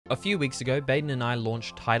A few weeks ago, Bayden and I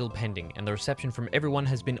launched Title Pending, and the reception from everyone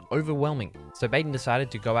has been overwhelming. So Bayden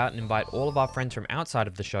decided to go out and invite all of our friends from outside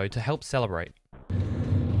of the show to help celebrate.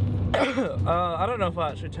 I don't know if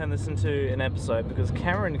I should turn this into an episode because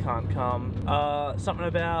Cameron can't come. Something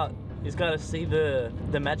about he's got to see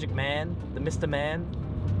the magic man, the Mr. Man.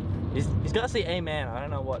 He's got to see a man. I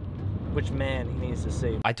don't know which man he needs to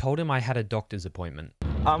see. I told him I had a doctor's appointment.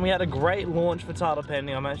 We had a great launch for Title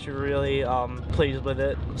Pending. I'm actually really pleased with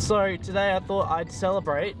it. So today I thought I'd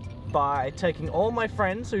celebrate by taking all my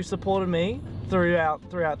friends who supported me throughout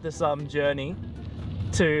this journey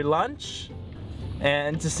to lunch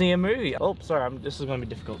and to see a movie. Oh, sorry, this is going to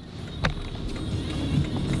be difficult.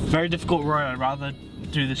 Very difficult road. I'd rather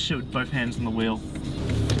do this shit with both hands on the wheel.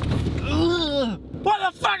 Ugh!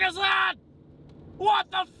 What the fuck is that?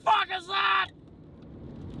 What the fuck is that?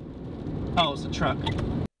 Oh, it's a truck.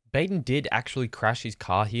 Bayden did actually crash his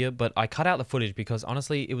car here, but I cut out the footage because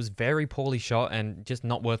honestly, it was very poorly shot and just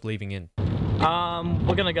not worth leaving in.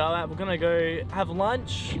 We're gonna go have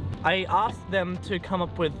lunch. I asked them to come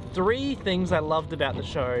up with 3 things I loved about the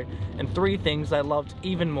show and 3 things I loved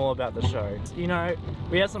even more about the show. You know,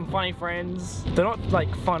 we have some funny friends. They're not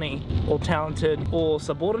like funny or talented or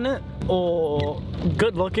subordinate or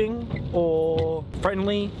good looking or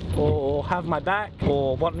friendly or have my back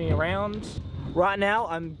or want me around. Right now,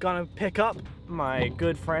 I'm gonna pick up my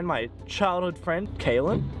good friend, my childhood friend,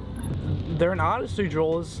 Kaylin. They're an artist who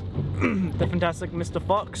draws the fantastic Mr.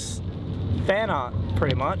 Fox fan art,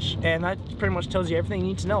 pretty much, and that pretty much tells you everything you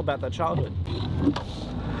need to know about that childhood.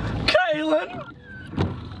 Kaylin!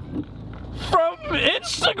 From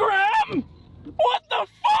Instagram! What the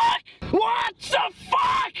fuck? What the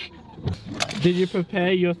fuck? Did you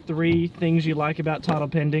prepare your 3 things you like about Title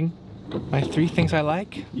Pending? My 3 things I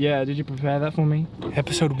like? Yeah, did you prepare that for me?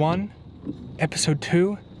 Episode 1, Episode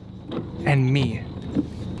 2, and me.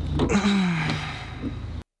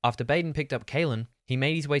 After Bayden picked up Kaylin, he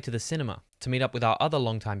made his way to the cinema to meet up with our other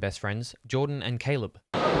longtime best friends, Jordan and Caleb.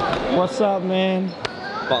 What's up, man?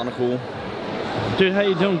 Barnacle. Dude, how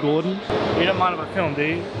you doing, Gordon? You don't mind if I film, do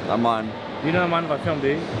you? I mind. You don't mind if I film, do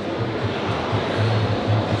you?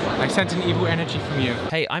 I sense an evil energy from you.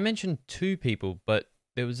 Hey, I mentioned 2 people, but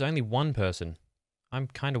there was only 1 person. I'm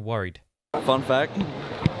kind of worried. Fun fact,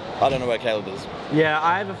 I don't know where Caleb is. Yeah,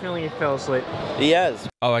 I have a feeling he fell asleep. He has.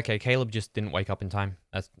 Oh, okay, Caleb just didn't wake up in time.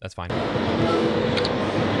 That's fine.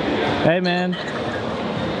 Hey, man.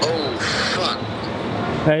 Oh, fuck.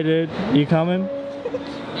 Hey, dude. You coming?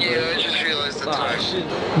 Yeah, I just realized the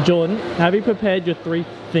time. Jordan, have you prepared your 3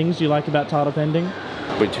 things you like about Title Pending?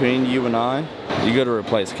 Between you and I, you gotta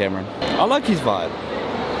replace Cameron. I like his vibe.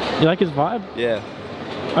 You like his vibe? Yeah.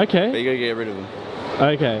 Okay. But you gotta get rid of him.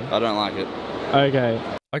 Okay. I don't like it. Okay.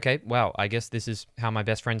 Okay, wow, I guess this is how my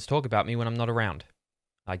best friends talk about me when I'm not around.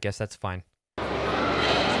 I guess that's fine.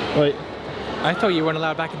 Wait. I thought you weren't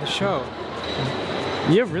allowed back in the show.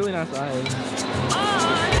 You have really nice eyes.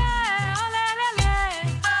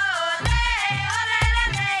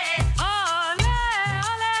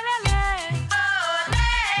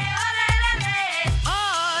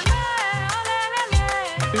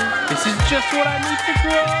 This is just what I need to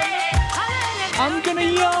grow. I'm gonna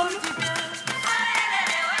yum.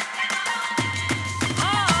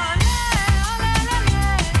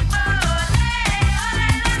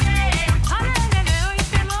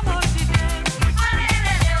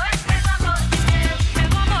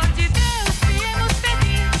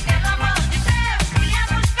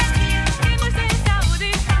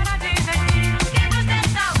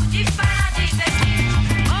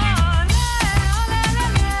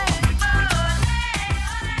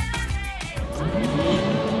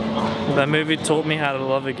 That movie taught me how to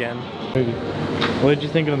love again. What did you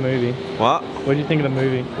think of the movie? What? What did you think of the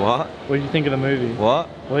movie? What? What did you think of the movie? What?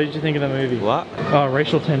 What did you think of the movie? What? Oh,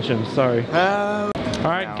 racial tension, sorry. Alright,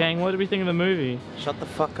 Alright, gang, what did we think of the movie? shut the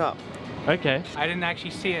fuck up. Okay. I didn't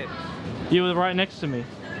actually see it. You were right next to me.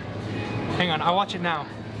 Hang on, I'll watch it now.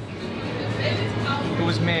 It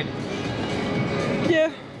was mid.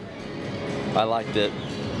 Yeah. I liked it.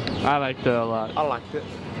 I liked it a lot. I liked it.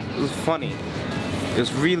 It was funny. It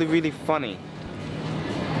was really, really funny.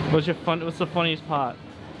 What's the funniest part?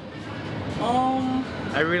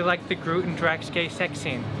 I really liked the Groot and Drax gay sex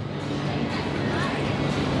scene.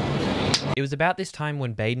 It was about this time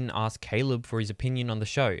when Bayden asked Caleb for his opinion on the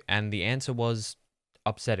show, and the answer was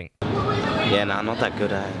upsetting. Yeah, nah, not that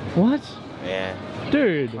good, What? Yeah.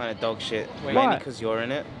 Dude. Kind of dog shit. Wait. Mainly What? because you're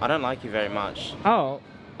in it. I don't like you very much. Oh.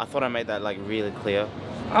 I thought I made that like really clear.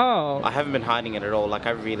 Oh. I haven't been hiding it at all. Like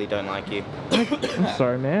I really don't like you. I'm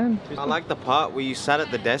sorry, man. I like the part where you sat at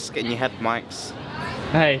the desk and you had mics.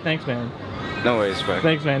 Hey, thanks, man. No worries, bro.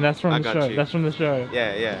 Thanks, man. That's from I the got show. you. That's from the show.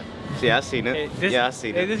 Yeah, yeah. See, I've seen it. Yeah, I've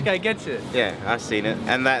seen it. This guy gets it. Yeah, I've seen it.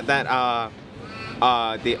 And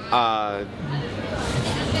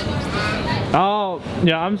Oh,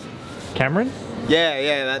 yeah. Cameron.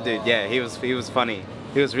 Yeah, that dude. Yeah, he was funny.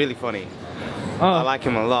 He was really funny. Oh. I like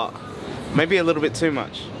him a lot. Maybe a little bit too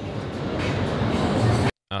much.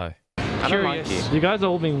 Oh. I don't like you. You guys are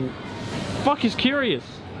all being. Fuck is curious.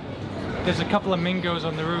 There's a couple of mingos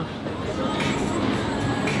on the roof.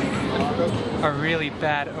 A really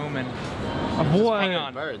bad omen. What? Hang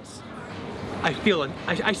on. Birds. I feel it.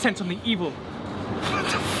 I sense something evil. What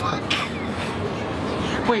the fuck?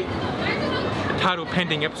 Wait. Title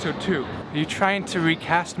pending episode 2. Are you trying to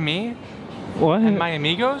recast me What? and my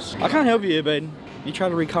amigos? I can't help you here, Bayden. You tried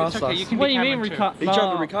to recast It's okay, us. you can What be do you mean Cameron too. recast? You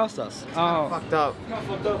tried to recast us. Oh. Fucked up.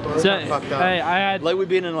 So, fucked up. hey, I had. Like we've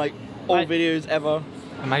been in like all videos ever,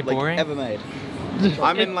 Am I like boring? ever made.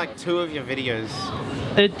 I'm in like 2 of your videos.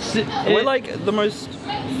 We're like the most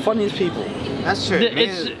funniest people. That's true.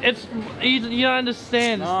 You don't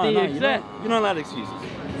understand. It's No, the no, exact. you're not allowed excuses.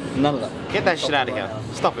 None of that. Get that shit out of here.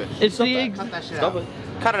 Stop it. It's Stop the that. exact. Cut that shit Stop out. it.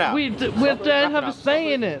 Cut it out. We don't have a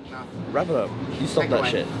say in it. Wrap it up. You stop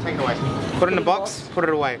that shit. Take it away. Put it in the box. Put it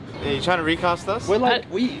away. Are you trying to recast us? We're like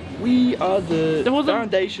we are the It wasn't-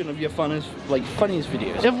 foundation of your funniest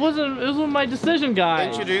videos. It wasn't my decision, guys.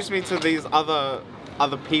 Introduce me to these other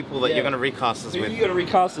people that you're gonna recast us Who with. you gonna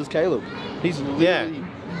recast as Caleb? He's literally.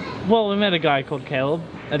 Well, we met a guy called Caleb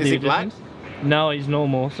at Is the he black? auditions. No, he's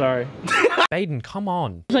normal. Sorry. Bayden, come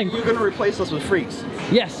on. You're gonna replace us with freaks.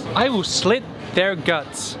 Yes. I will slit their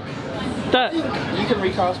guts. That. You can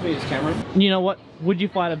recast me as Cameron. You know what? Would you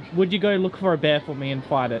go look for a bear for me and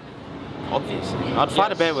fight it? Obviously. I'd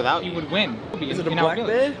fight a bear without You you. would win. Is it a In our black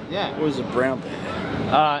village. bear? Yeah. Or is it a brown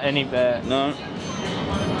bear? Any bear. No.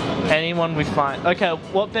 Anyone we fight. Okay,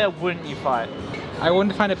 what bear wouldn't you fight? I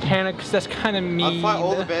wouldn't find a panda because that's kind of mean. I'd fight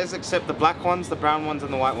all the bears except the black ones, the brown ones,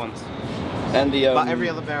 and the white ones. And the But every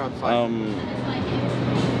other bear I'd fight. I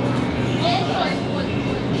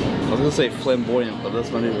was gonna say flamboyant, but that's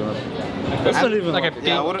not even. That's not even like a like big,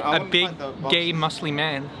 Yeah, I wouldn't big fight the box. gay, muscly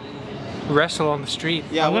man wrestle on the street.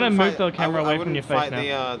 Yeah, I'm I gonna wouldn't move fight- the camera away I from your wouldn't face fight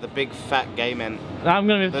now. the big fat gay men. I'm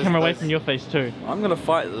gonna move the Those- camera away those- from your face too. I'm gonna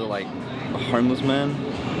fight the like a homeless man.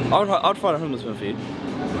 I'd fight a homeless man for you.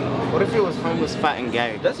 What if it was homeless, fat, and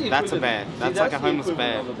gay? That's a bear. That's like a homeless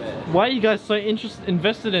bear. Why are you guys so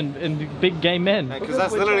invested in big gay men? Because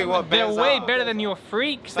that's literally what They're bears way are. better than your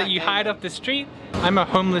freaks that Fat you gay hide man. off the street. I'm a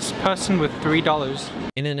homeless person with $3.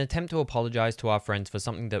 In an attempt to apologize to our friends for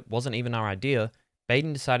something that wasn't even our idea,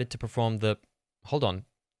 Bayden decided to perform the... Hold on.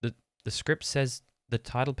 The script says the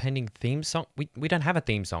title pending theme song? We don't have a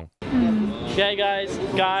theme song. Okay, guys,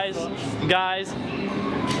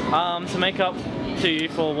 to make up to you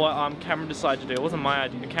for what Cameron decided to do. It wasn't my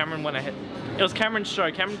idea. Cameron went ahead. It was Cameron's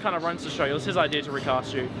show. Cameron kind of runs the show. It was his idea to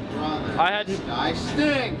recast you. I had. I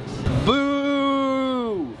stinks.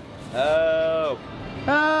 Boo! Help!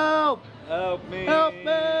 Help! Help me! Help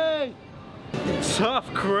me!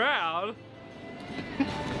 Tough crowd.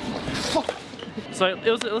 So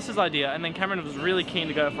it was his idea, and then Cameron was really keen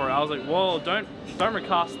to go for it. I was like, whoa, don't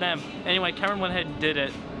recast them. Anyway, Cameron went ahead and did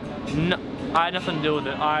it. No, I had nothing to do with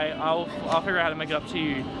it. I'll figure out how to make it up to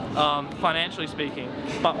you, financially speaking.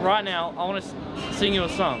 But right now, I want to sing you a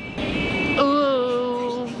song.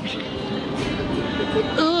 Ooh.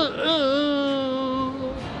 Ooh,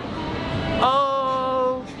 ooh.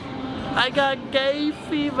 Oh, I got gay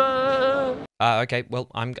fever. Okay, well,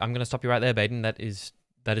 I'm gonna stop you right there, Bayden. That is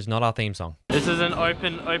not our theme song. This is an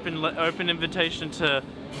open invitation to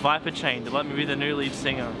Viper Chain to let me be the new lead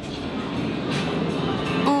singer.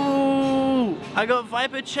 Ooh, I got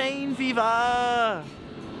Viper Chain fever.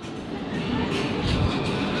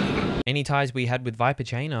 Any ties we had with Viper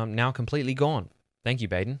Chain are now completely gone. Thank you,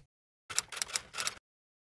 Bayden.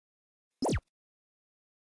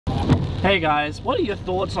 Hey guys, what are your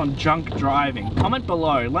thoughts on drunk driving? Comment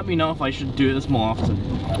below. Let me know if I should do this more often.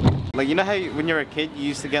 Like, you know how when you were a kid, you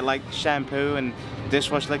used to get like shampoo and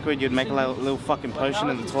dishwash liquid, you'd make a little fucking potion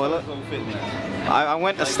in the toilet? I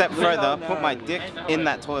went a step further, put my dick in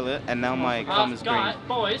that toilet, and now my cum is green. Guys,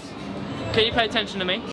 boys, can you pay attention to me?